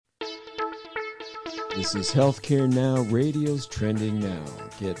This is Healthcare Now, radio's trending now.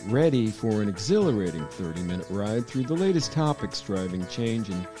 Get ready for an exhilarating 30-minute ride through the latest topics driving change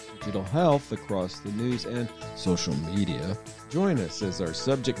in digital health across the news and social media. Join us as our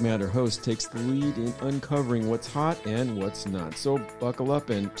subject matter host takes the lead in uncovering what's hot and what's not. So buckle up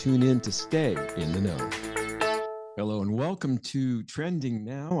and tune in to stay in the know. Hello and welcome to Trending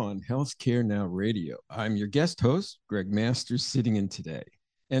Now on Healthcare Now Radio. I'm your guest host, Greg Masters, sitting in today.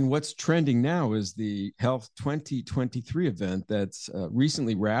 And what's trending now is the Health 2023 event that's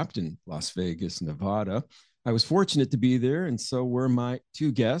recently wrapped in Las Vegas, Nevada. I was fortunate to be there, and so were my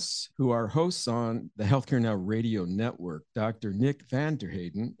two guests, who are hosts on the Healthcare Now Radio Network. Dr. Nick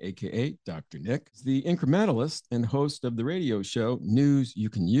Vanderheyden, a.k.a. Dr. Nick, is the incrementalist and host of the radio show News You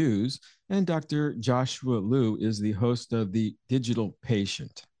Can Use, and Dr. Joshua Liu is the host of The Digital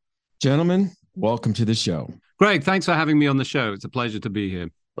Patient. Gentlemen, welcome to the show. Greg, thanks for having me on the show. It's a pleasure to be here.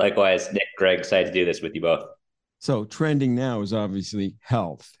 Likewise, Nick, Greg, excited to do this with you both. So trending now is obviously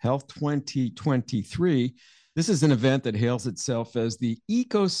Health 2023. This is an event that hails itself as the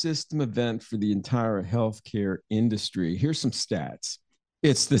ecosystem event for the entire healthcare industry. Here's some stats.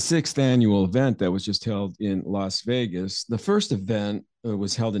 It's the 6th annual event that was just held in Las Vegas. The first event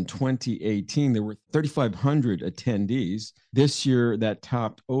was held in 2018. There were 3,500 attendees. This year, that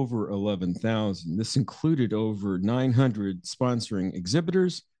topped over 11,000. This included over 900 sponsoring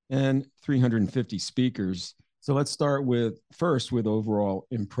exhibitors and 350 speakers. So let's start first with overall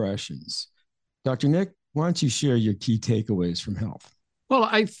impressions. Dr. Nick, why don't you share your key takeaways from Health? Well,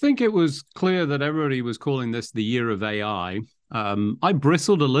 I think it was clear that everybody was calling this the year of AI. I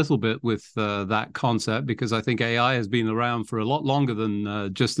bristled a little bit with that concept because I think AI has been around for a lot longer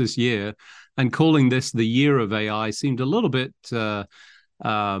than just this year. And calling this the year of AI seemed a little bit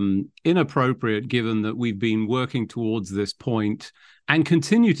inappropriate, given that we've been working towards this point and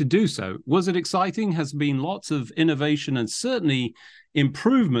continue to do so. Was it exciting? Has been lots of innovation and certainly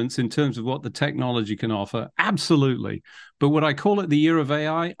improvements in terms of what the technology can offer. Absolutely. But would I call it the year of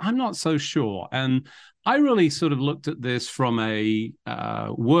AI? I'm not so sure. And I really sort of looked at this from a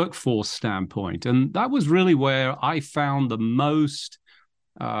workforce standpoint. And that was really where I found the most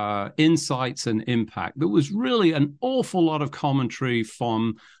insights and impact. There was really an awful lot of commentary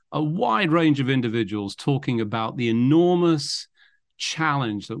from a wide range of individuals talking about the enormous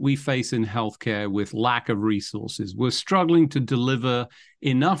challenge that we face in healthcare with lack of resources. We're struggling to deliver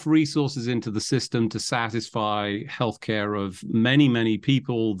enough resources into the system to satisfy healthcare of many, many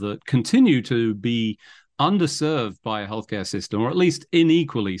people that continue to be underserved by a healthcare system, or at least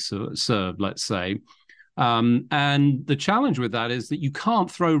unequally served, let's say. And the challenge with that is that you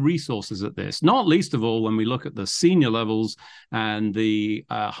can't throw resources at this, not least of all when we look at the senior levels and the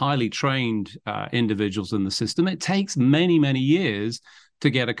highly trained individuals in the system. It takes many, many years to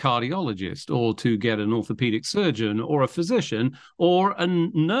get a cardiologist or to get an orthopedic surgeon or a physician or a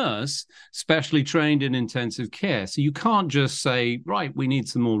nurse specially trained in intensive care. So you can't just say, right, we need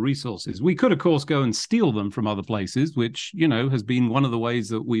some more resources. We could, of course, go and steal them from other places, which, you know, has been one of the ways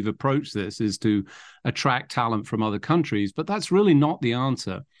that we've approached this, is to attract talent from other countries. But that's really not the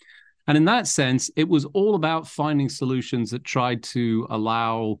answer. And in that sense, it was all about finding solutions that tried to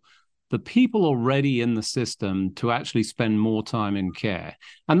allow the people already in the system to actually spend more time in care.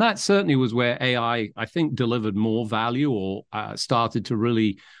 And that certainly was where AI, I think, delivered more value or started to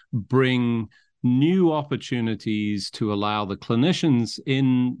really bring new opportunities to allow the clinicians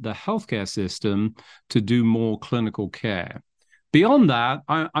in the healthcare system to do more clinical care. Beyond that,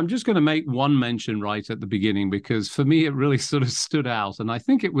 I'm just going to make one mention right at the beginning, because for me, it really sort of stood out. And I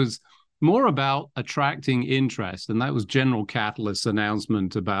think it was more about attracting interest. And that was General Catalyst's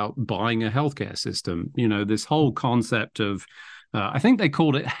announcement about buying a healthcare system. You know, this whole concept of, I think they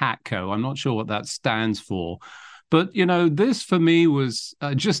called it HATCO. I'm not sure what that stands for. But, you know, this for me was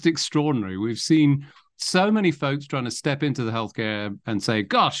just extraordinary. We've seen so many folks trying to step into the healthcare and say,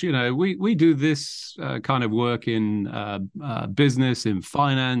 gosh, you know, we do this kind of work in business, in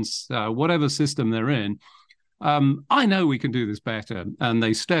finance, whatever system they're in. I know we can do this better. And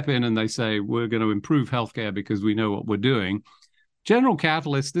they step in and they say, we're going to improve healthcare because we know what we're doing. General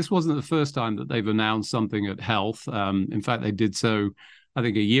Catalyst, this wasn't the first time that they've announced something at Health. In fact, they did so, I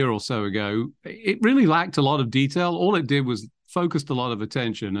think, a year or so ago. It really lacked a lot of detail. All it did was focused a lot of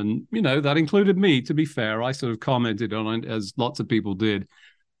attention. And, you know, that included me, to be fair. I sort of commented on it, as lots of people did.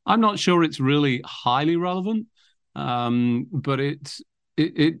 I'm not sure it's really highly relevant, but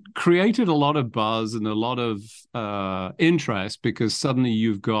it created a lot of buzz and a lot of interest, because suddenly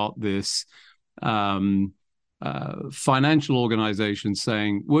you've got this financial organization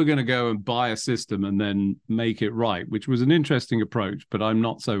saying, we're going to go and buy a system and then make it right, which was an interesting approach, but I'm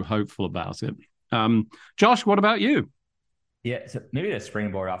not so hopeful about it. Josh, what about you? Yeah, so maybe to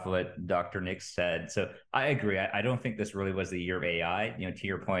springboard off of what Dr. Nick said. So I agree. I don't think this really was the year of AI. To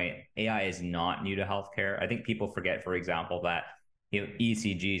your point, AI is not new to healthcare. I think people forget, for example, that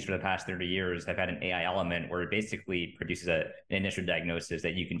ECGs for the past 30 years have had an AI element where it basically produces an initial diagnosis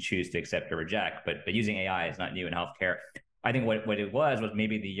that you can choose to accept or reject. But using AI is not new in healthcare. I think what it was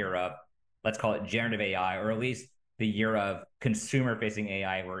maybe the year of, let's call it generative AI, or at least the year of consumer facing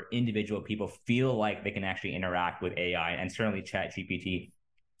AI where individual people feel like they can actually interact with AI, and certainly ChatGPT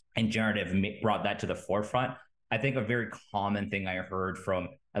and generative brought that to the forefront. I think a very common thing I heard from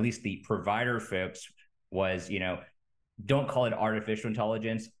at least the provider folks was, don't call it artificial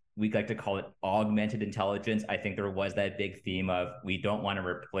intelligence. We like to call it augmented intelligence. I think there was that big theme of we don't want to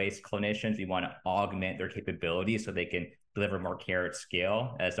replace clinicians. We want to augment their capabilities so they can deliver more care at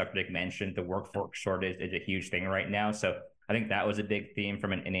scale. As Dr. Dick mentioned, the workforce shortage is a huge thing right now. So I think that was a big theme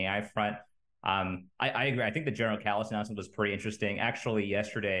from an AI front. I agree. I think the General Catalyst announcement was pretty interesting. Actually,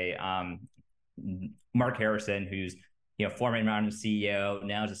 yesterday, Mark Harrison, who's former Mountain CEO,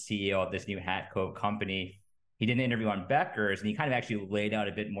 now is the CEO of this new Hatco company. He did an interview on Becker's, and he kind of actually laid out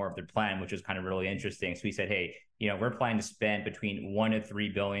a bit more of their plan, which was kind of really interesting. So he said, hey, we're planning to spend between $1 to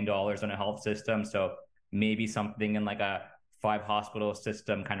 $3 billion on a health system. So maybe something in like a 5-hospital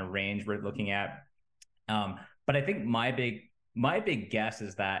system kind of range we're looking at. But I think my big guess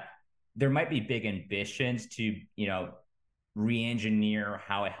is that there might be big ambitions to, re-engineer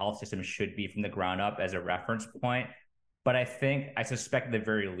how a health system should be from the ground up as a reference point. But I suspect at the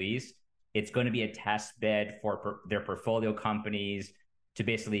very least, it's going to be a test bed for their portfolio companies to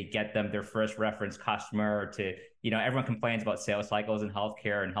basically get them their first reference customer to, everyone complains about sales cycles in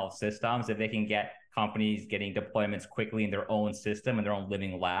healthcare and health systems. If they can get companies getting deployments quickly in their own system and their own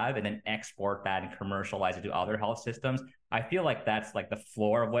living lab and then export that and commercialize it to other health systems, I feel like that's like the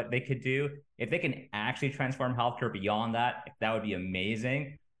floor of what they could do. If they can actually transform healthcare beyond that, that would be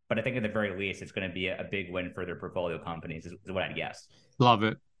amazing. But I think at the very least, it's going to be a big win for their portfolio companies is what I'd guess. Love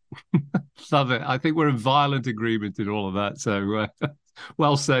it. Love it. I think we're in violent agreement in all of that. So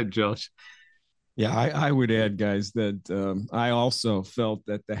well said, Josh. Yeah, I would add, guys, that I also felt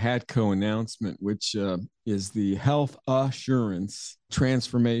that the Hatco announcement, which is the health assurance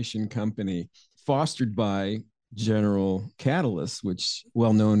transformation company fostered by General Catalyst, which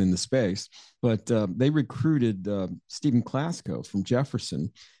well known in the space, but they recruited Stephen Klasko from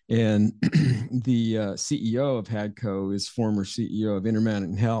Jefferson. And the CEO of Hadco is former CEO of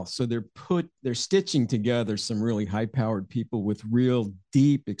Intermountain Health. So they're stitching together some really high-powered people with real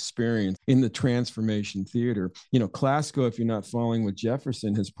deep experience in the transformation theater. Klasko, if you're not following what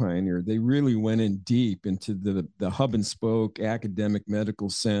Jefferson has pioneered, they really went in deep into the hub and spoke academic medical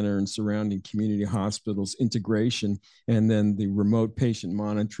center and surrounding community hospitals integration, and then the remote patient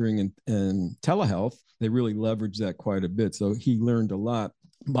monitoring and telehealth. They really leveraged that quite a bit. So he learned a lot.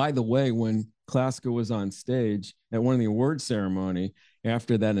 By the way, when Klasko was on stage at one of the award ceremony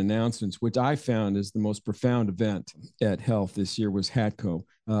after that announcement, which I found is the most profound event at Health this year, was Hatco.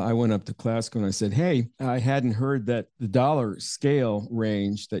 I went up to Klasko and I said, hey, I hadn't heard that the dollar scale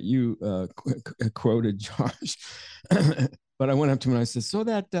range that you quoted, Josh. But I went up to him and I said, so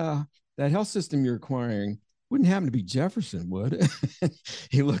that health system you're acquiring wouldn't happen to be Jefferson, would it?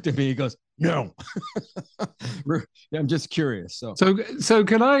 He looked at me, he goes, no. I'm just curious. So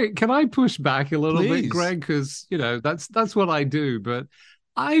can I push back a little Please. bit, Greg? Because that's what I do, but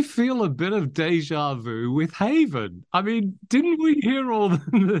I feel a bit of deja vu with Haven. I mean, didn't we hear all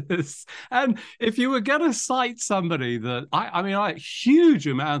this? And if you were going to cite somebody that I huge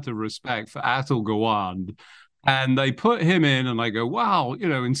amount of respect for Atul Gawande. And they put him in and I go, wow,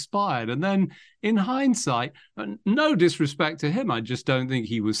 inspired. And then in hindsight, no disrespect to him, I just don't think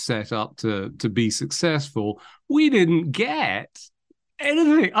he was set up to be successful. We didn't get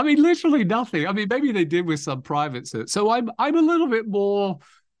anything. I mean, literally nothing. I mean, maybe they did with some private set. So I'm a little bit more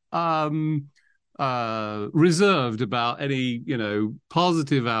reserved about any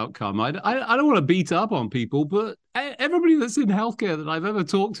positive outcome. I don't want to beat up on people, but everybody that's in healthcare that I've ever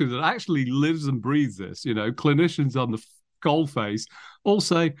talked to that actually lives and breathes this, clinicians on the coalface, all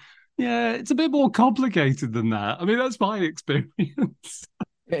say, yeah, it's a bit more complicated than that. I mean, that's my experience.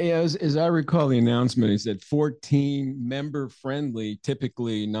 Yeah, as I recall the announcement, he said 14 member-friendly,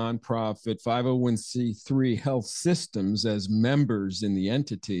 typically nonprofit 501c3 health systems as members in the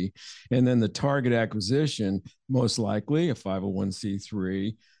entity. And then the target acquisition, most likely a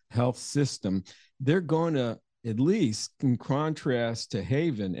 501c3 health system. They're going to, at least in contrast to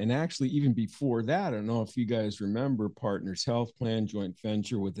Haven, and actually even before that, I don't know if you guys remember Partners Health Plan joint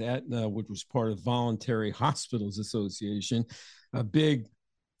venture with Aetna, which was part of Voluntary Hospitals Association, a big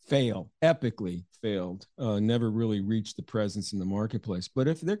epically failed, never really reached the presence in the marketplace. But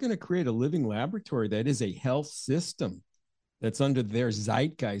if they're going to create a living laboratory that is a health system that's under their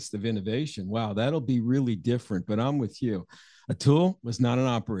zeitgeist of innovation, wow, that'll be really different. But I'm with you. Atul was not an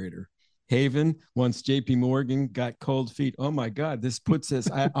operator. Haven, once JP Morgan got cold feet, oh my God, this puts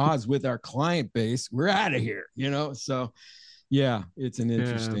us at odds with our client base. We're out of here, So yeah, it's an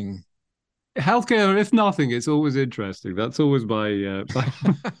interesting. Healthcare, if nothing, it's always interesting. That's always my.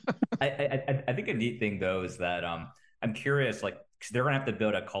 I think a neat thing though is that I'm curious, like, because they're gonna have to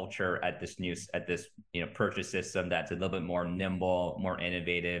build a culture at this purchase system that's a little bit more nimble, more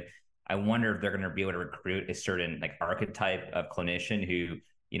innovative. I wonder if they're gonna be able to recruit a certain like archetype of clinician who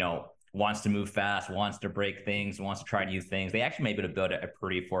wants to move fast, wants to break things, wants to try new things. They actually may be able to build a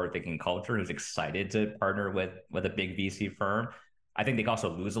pretty forward-thinking culture who's excited to partner with a big VC firm. I think they can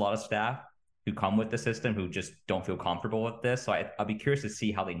also lose a lot of staff who come with the system who just don't feel comfortable with this. So I'll be curious to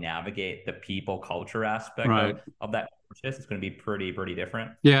see how they navigate the people culture aspect of that purchase. It's going to be pretty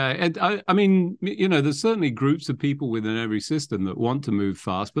different. Yeah, and I mean, there's certainly groups of people within every system that want to move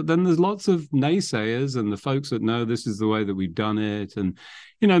fast, but then there's lots of naysayers and the folks that know this is the way that we've done it. And,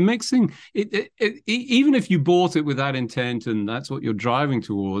 mixing it, even if you bought it with that intent and that's what you're driving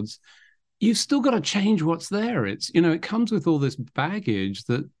towards, you've still got to change what's there. It's, it comes with all this baggage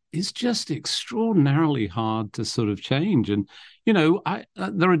that is just extraordinarily hard to sort of change. And,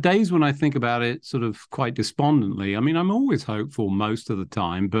 there are days when I think about it sort of quite despondently. I mean, I'm always hopeful most of the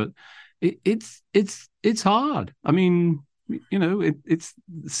time, but it's hard. I mean, it's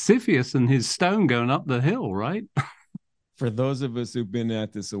Sisyphus and his stone going up the hill, right? For those of us who've been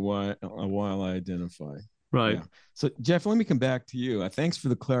at this a while, I identify. Right. Yeah. So Jeff, let me come back to you. Thanks for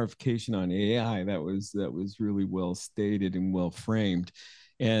the clarification on AI. That was really well stated and well framed.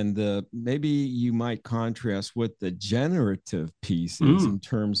 And maybe you might contrast what the generative piece is in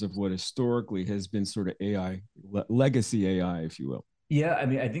terms of what historically has been sort of AI, legacy AI, if you will. Yeah, I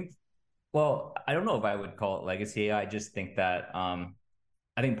mean, I think, well, I don't know if I would call it legacy AI. I just think that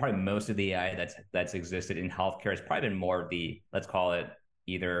I think probably most of the AI that's existed in healthcare has probably been more of the, let's call it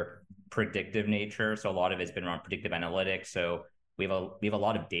either predictive nature. So a lot of it's been around predictive analytics. So we have a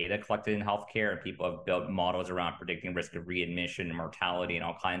lot of data collected in healthcare, and people have built models around predicting risk of readmission and mortality and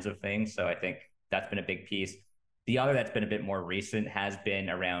all kinds of things. So I think that's been a big piece. The other that's been a bit more recent has been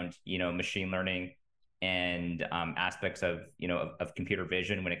around, machine learning and aspects of, of computer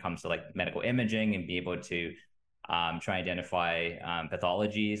vision when it comes to like medical imaging and be able to try and identify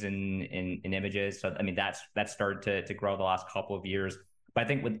pathologies in images. So, I mean, that's started to grow the last couple of years. But I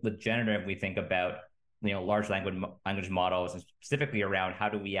think with generative, we think about, large language models, and specifically around how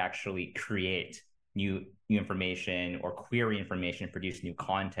do we actually create new information or query information, produce new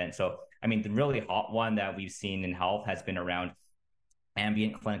content. So, I mean, the really hot one that we've seen in health has been around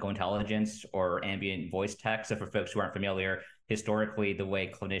ambient clinical intelligence or ambient voice text. So for folks who aren't familiar, historically, the way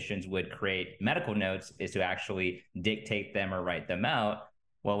clinicians would create medical notes is to actually dictate them or write them out.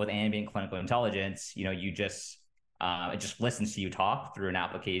 Well, with ambient clinical intelligence, you just it just listens to you talk through an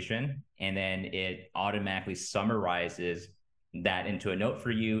application, and then it automatically summarizes that into a note for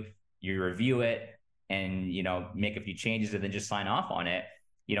you. You review it and, make a few changes and then just sign off on it.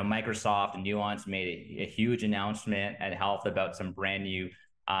 Microsoft and Nuance made a huge announcement at Health about some brand new,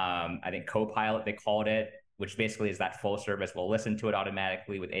 I think Copilot, they called it, which basically is that full service. We'll listen to it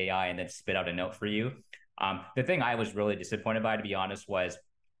automatically with AI and then spit out a note for you. The thing I was really disappointed by, to be honest, was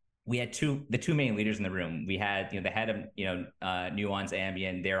we had the two main leaders in the room. We had, the head of, Nuance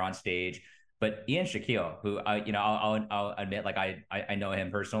Ambient there on stage, but Ian Shaquille, who, I'll admit, like I know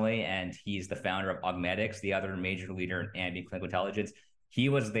him personally, and he's the founder of Augmetics, the other major leader in ambient clinical intelligence. He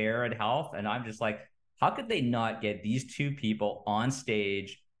was there at Health, and I'm just like, how could they not get these two people on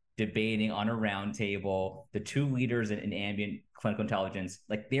stage debating on a round table, the two leaders in ambient clinical intelligence,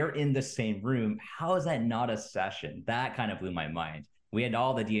 like they're in the same room? How is that not a session? That kind of blew my mind. We had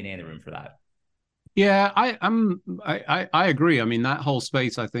all the DNA in the room for that. Yeah, I agree. I mean, that whole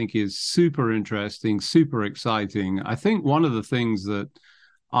space I think is super interesting, super exciting. I think one of the things that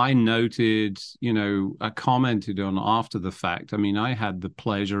I noted, I commented on after the fact. I mean, I had the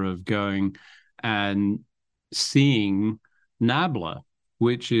pleasure of going and seeing Nabla,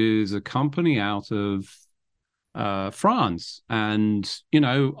 which is a company out of France, and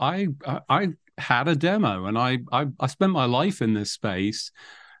I had a demo, and I spent my life in this space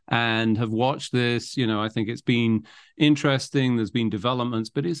and have watched this. I think it's been interesting. There's been developments,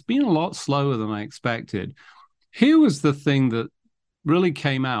 but it's been a lot slower than I expected. Here was the thing that really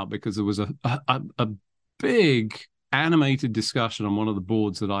came out, because there was a big animated discussion on one of the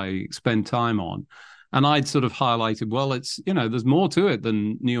boards that I spend time on. And I'd sort of highlighted, well, it's, there's more to it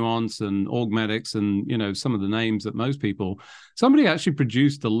than Nuance and Augmetics and, some of the names that most people. Somebody actually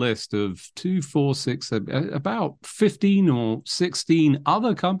produced a list of 2, 4, 6, about 15 or 16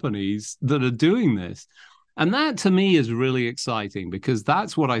 other companies that are doing this. And that to me is really exciting, because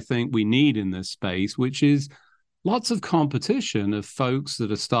that's what I think we need in this space, which is lots of competition of folks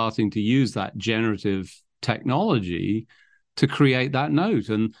that are starting to use that generative technology to create that note.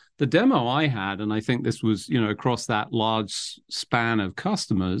 And the demo I had, and I think this was, across that large span of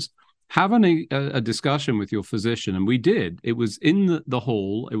customers, having a discussion with your physician. And we did. It was in the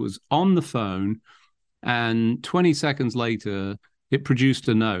hall, it was on the phone, and 20 seconds later, it produced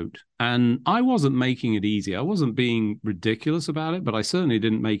a note. And I wasn't making it easy. I wasn't being ridiculous about it, but I certainly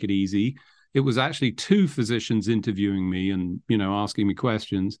didn't make it easy. It was actually 2 physicians interviewing me and, asking me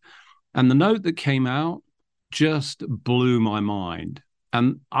questions. And the note that came out just blew my mind.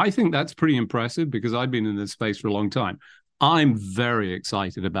 And I think that's pretty impressive, because I've been in this space for a long time. I'm very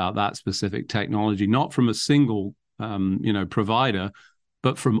excited about that specific technology, not from a single, provider,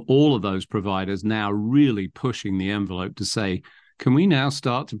 but from all of those providers now really pushing the envelope to say, can we now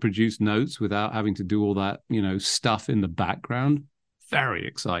start to produce notes without having to do all that, stuff in the background? Very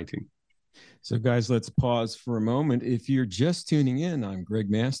exciting. So, guys, let's pause for a moment. If you're just tuning in, I'm Greg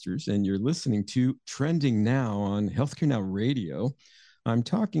Masters, and you're listening to Trending Now on Healthcare Now Radio. I'm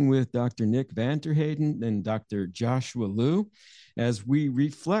talking with Dr. Nick Vanterheyden and Dr. Joshua Liu as we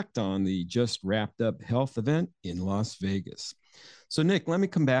reflect on the just wrapped up health event in Las Vegas. So, Nick, let me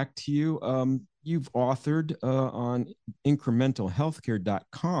come back to you. You've authored on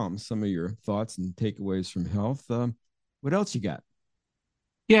incrementalhealthcare.com some of your thoughts and takeaways from health. What else you got?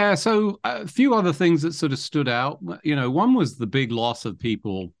 Yeah, so a few other things that sort of stood out. One was the big loss of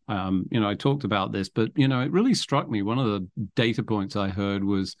people. I talked about this, but, it really struck me. One of the data points I heard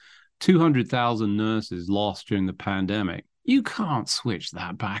was 200,000 nurses lost during the pandemic. You can't switch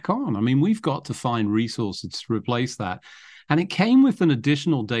that back on. I mean, we've got to find resources to replace that. And it came with an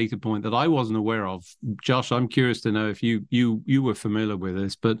additional data point that I wasn't aware of. Josh, I'm curious to know if you were familiar with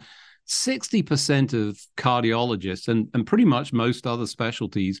this, but 60% of cardiologists and pretty much most other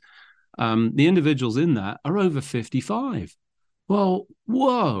specialties, the individuals in that are over 55. Well,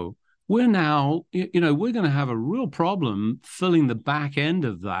 whoa, we're now, we're going to have a real problem filling the back end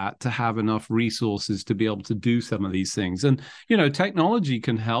of that to have enough resources to be able to do some of these things. And, technology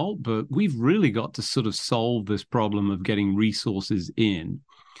can help, but we've really got to sort of solve this problem of getting resources in.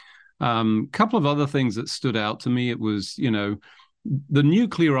 Couple of other things that stood out to me, it was, the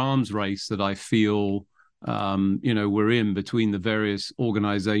nuclear arms race that I feel, we're in between the various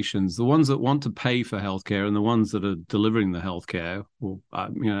organizations, the ones that want to pay for healthcare and the ones that are delivering the healthcare, or,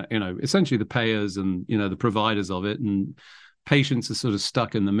 essentially the payers and, the providers of it, and patients are sort of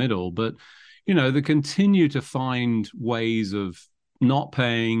stuck in the middle. But, they continue to find ways of not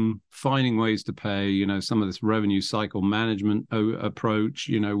paying, finding ways to pay, some of this revenue cycle management approach,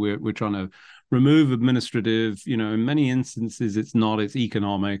 we're trying to remove administrative, in many instances, it's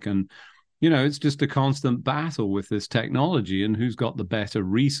economic. And, it's just a constant battle with this technology and who's got the better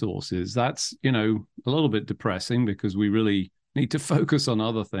resources. That's, a little bit depressing, because we really need to focus on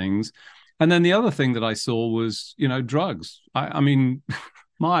other things. And then the other thing that I saw was, drugs. I mean,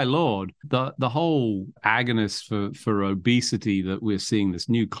 my Lord, the whole agonist for obesity that we're seeing, this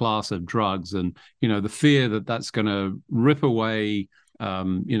new class of drugs, and, the fear that that's going to rip away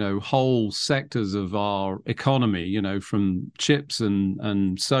whole sectors of our economy, from chips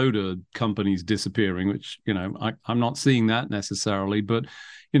and soda companies disappearing, which, I'm not seeing that necessarily. But,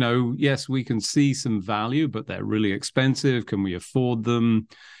 yes, we can see some value, but they're really expensive. Can we afford them?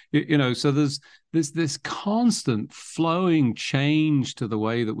 So there's this constant flowing change to the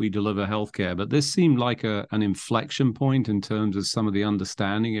way that we deliver healthcare. But this seemed like an inflection point in terms of some of the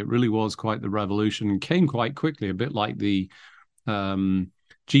understanding. It really was quite the revolution and came quite quickly, a bit like the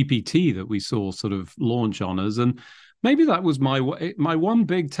GPT that we saw sort of launch on us. And maybe that was my one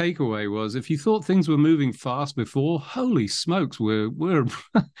big takeaway was, if you thought things were moving fast before, holy smokes, we're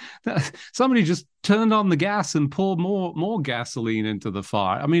somebody just turned on the gas and poured more gasoline into the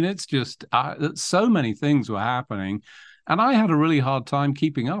fire. I mean, it's just so many things were happening, and I had a really hard time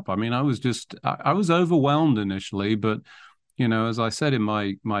keeping up. I mean, I was overwhelmed initially, but as I said in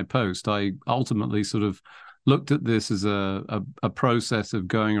my post, I ultimately sort of looked at this as a process of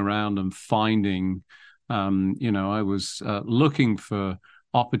going around and finding, I was looking for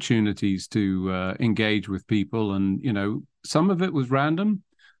opportunities to engage with people. And, some of it was random,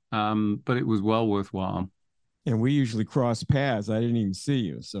 but it was well worthwhile. And we usually cross paths. I didn't even see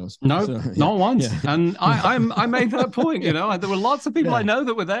you. No, yeah. not once. Yeah. And I made that point, you know, there were lots of people I know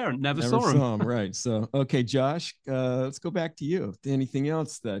that were there and never saw them. Right. So, okay, Josh, let's go back to you. Anything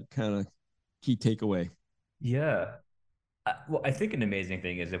else that kind of key takeaway? Yeah. Well, I think an amazing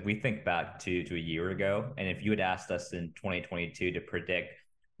thing is if we think back to a year ago, and if you had asked us in 2022 to predict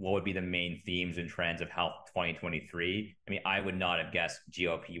what would be the main themes and trends of health 2023, I mean, I would not have guessed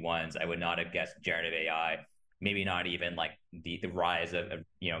GLP-1s. I would not have guessed generative AI. Maybe not even like the rise of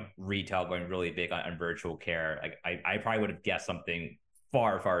retail going really big on virtual care. Like I probably would have guessed something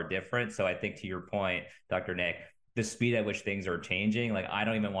far different. So I think to your point, Dr. Nick, the speed at which things are changing, like I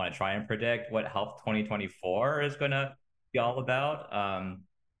don't even want to try and predict what health 2024 is going to be all about.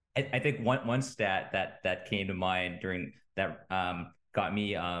 I think one stat that came to mind during that got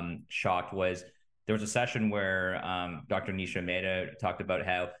me shocked was there was a session where Dr. Nisha Mehta talked about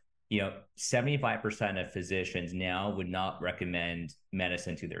how 75% of physicians now would not recommend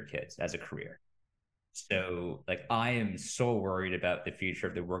medicine to their kids as a career. So like I am so worried about the future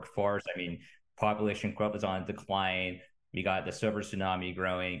of the workforce. I mean, population growth is on decline. We got the silver tsunami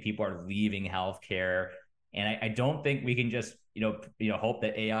growing. People are leaving healthcare. And I don't think we can just, hope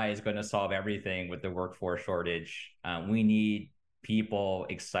that AI is going to solve everything with the workforce shortage. We need people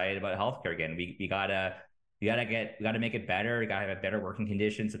excited about healthcare again. We gotta make it better. We gotta have better working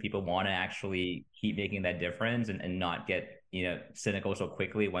conditions so people want to actually keep making that difference and not get cynical so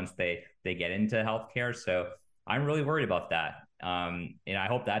quickly once they get into healthcare. So I'm really worried about that. And I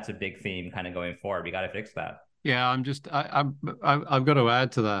hope that's a big theme kind of going forward. We got to fix that. Yeah, I've got to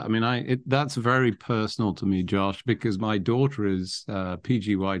add to that. I mean, that's very personal to me, Josh, because my daughter is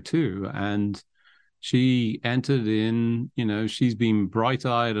PGY2, and she entered in, she's been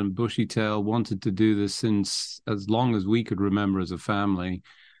bright-eyed and bushy-tailed, wanted to do this since as long as we could remember as a family.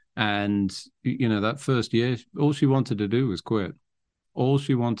 And, that first year, all she wanted to do was quit. All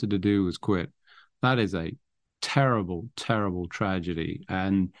she wanted to do was quit. That is a terrible, terrible tragedy.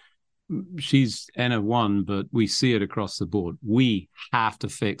 And she's N1, but we see it across the board. We have to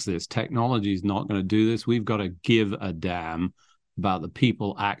fix this. Technology is not going to do this. We've got to give a damn about the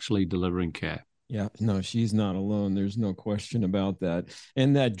people actually delivering care. Yeah, no, she's not alone. There's no question about that.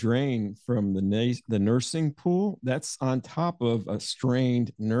 And that drain from the nursing pool, that's on top of a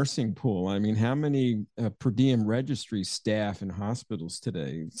strained nursing pool. I mean, how many per diem registry staff in hospitals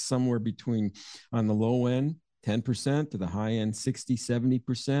today? Somewhere between, on the low end, 10% to the high end, 60,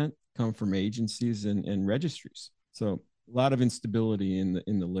 70% come from agencies and registries. So a lot of instability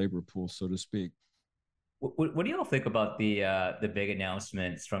in the labor pool, so to speak. What do y'all think about the big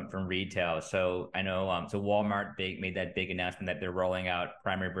announcements from retail? So I know so Walmart made that big announcement that they're rolling out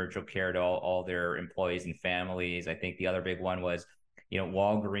primary virtual care to all their employees and families. I think the other big one was,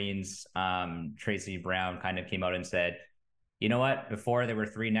 Walgreens, Tracy Brown kind of came out and said, you know what? Before there were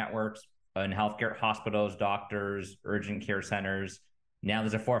 3 networks in healthcare, hospitals, doctors, urgent care centers. Now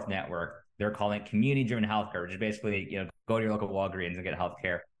there's a 4th network. They're calling it community-driven healthcare, which is basically, go to your local Walgreens and get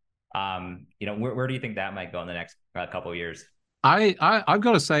healthcare. Where do you think that might go in the next couple of years? I've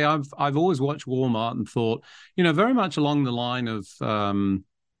got to say I've always watched Walmart and thought, very much along the line of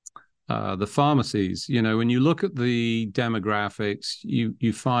the pharmacies. When you look at the demographics,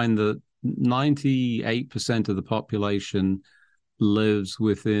 you find that 98% of the population lives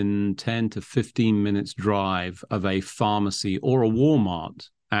within 10 to 15 minutes drive of a pharmacy or a Walmart.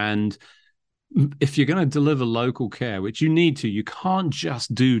 And if you're going to deliver local care, which you need to, you can't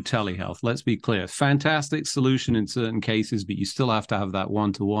just do telehealth. Let's be clear. Fantastic solution in certain cases, but you still have to have that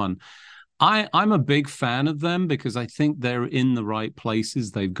one-to-one. I'm a big fan of them because I think they're in the right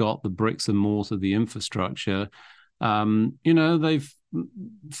places. They've got the bricks and mortar, the infrastructure. They've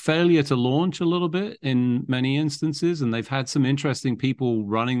failure to launch a little bit in many instances, and they've had some interesting people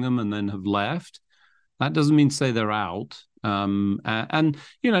running them and then have left. That doesn't mean to say they're out.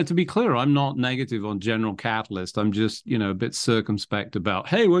 To be clear, I'm not negative on General Catalyst. I'm just, a bit circumspect about,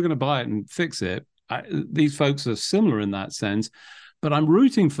 hey, we're going to buy it and fix it. These folks are similar in that sense, but I'm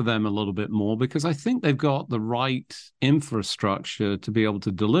rooting for them a little bit more because I think they've got the right infrastructure to be able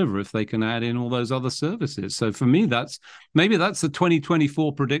to deliver if they can add in all those other services. So for me, that's the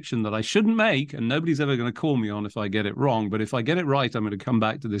 2024 prediction that I shouldn't make, and nobody's ever going to call me on if I get it wrong. But if I get it right, I'm going to come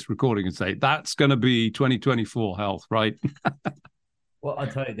back to this recording and say, that's going to be 2024 health, right? Well, I'll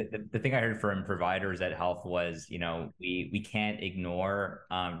tell you, the thing I heard from providers at health was, we can't ignore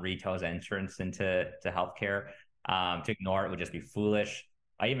retail's entrance into healthcare. To ignore it would just be foolish.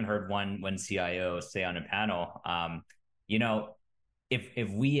 I even heard one CIO say on a panel, if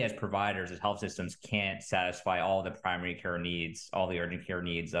we as providers, as health systems, can't satisfy all the primary care needs, all the urgent care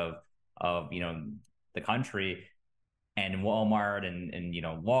needs of the country, and Walmart and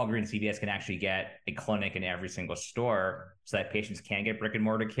Walgreens, CVS can actually get a clinic in every single store so that patients can get brick and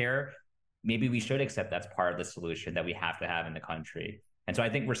mortar care, maybe we should accept that's part of the solution that we have to have in the country. And so I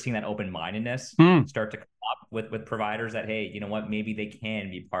think we're seeing that open-mindedness start to come up with providers that, hey, you know what, maybe they can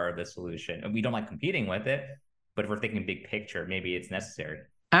be part of the solution. And we don't like competing with it, but if we're thinking big picture, maybe it's necessary.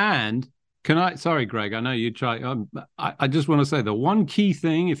 And sorry, Greg, I know you try. I just want to say the one key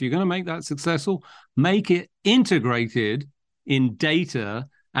thing, if you're going to make that successful, make it integrated in data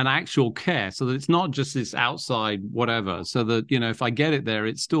and actual care, so that it's not just this outside whatever, so that, if I get it there,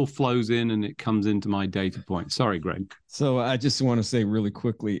 it still flows in and it comes into my data point. Sorry, Greg. So I just want to say really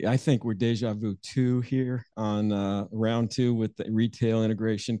quickly, I think we're deja vu 2 here on round 2 with the retail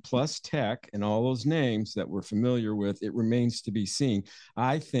integration plus tech and all those names that we're familiar with. It remains to be seen.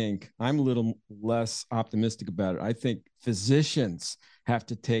 I think I'm a little less optimistic about it. I think physicians have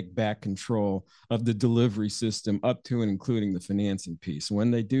to take back control of the delivery system up to and including the financing piece. When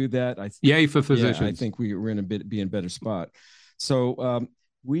they do that, yay for physicians. Yeah, I think we're in be in a better spot. So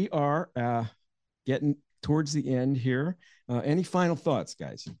we are getting towards the end here. Any final thoughts,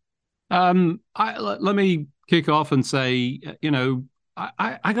 guys? Let me kick off and say,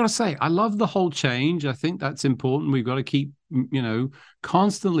 I got to say, I love the whole change. I think that's important. We've got to keep,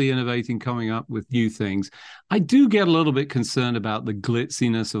 constantly innovating, coming up with new things. I do get a little bit concerned about the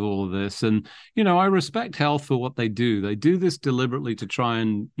glitziness of all of this. And, I respect health for what they do. They do this deliberately to try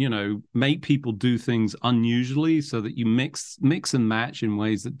and, make people do things unusually so that you mix and match in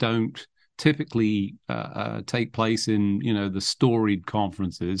ways that don't typically take place in, the storied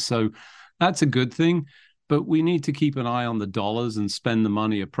conferences. So that's a good thing. But we need to keep an eye on the dollars and spend the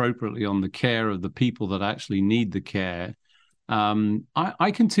money appropriately on the care of the people that actually need the care.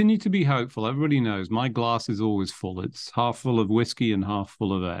 I continue to be hopeful. Everybody knows my glass is always full. It's half full of whiskey and half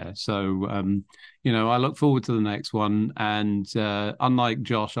full of air. So, I look forward to the next one. And unlike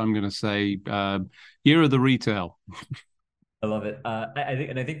Josh, I'm going to say year of the retail. I love it.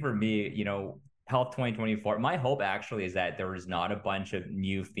 I think for me, Health 2024, my hope actually is that there is not a bunch of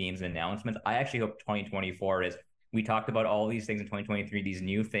new themes and announcements. I actually hope 2024 is, we talked about all these things in 2023, these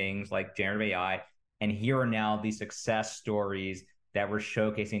new things like generative AI, and here are now these success stories that we're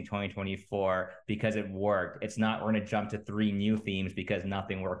showcasing in 2024 because it worked. It's not, we're going to jump to 3 new themes because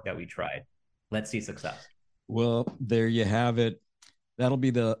nothing worked that we tried. Let's see success. Well, there you have it. That'll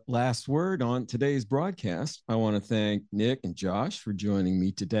be the last word on today's broadcast. I want to thank Nick and Josh for joining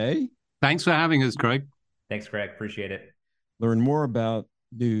me today. Thanks for having us, Greg. Thanks, Greg. Appreciate it. Learn more about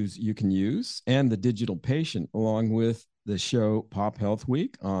news you can use and the digital patient, along with the show Pop Health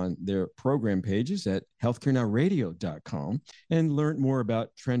Week, on their program pages at healthcarenowradio.com, and learn more about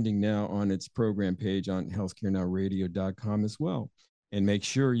Trending Now on its program page on healthcarenowradio.com as well. And make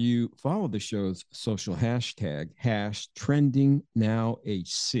sure you follow the show's social hashtag,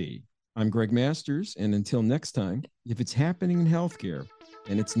 #TrendingNowHC. I'm Greg Masters, and until next time, if it's happening in healthcare,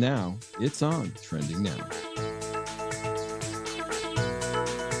 and it's now, it's on Trending Now.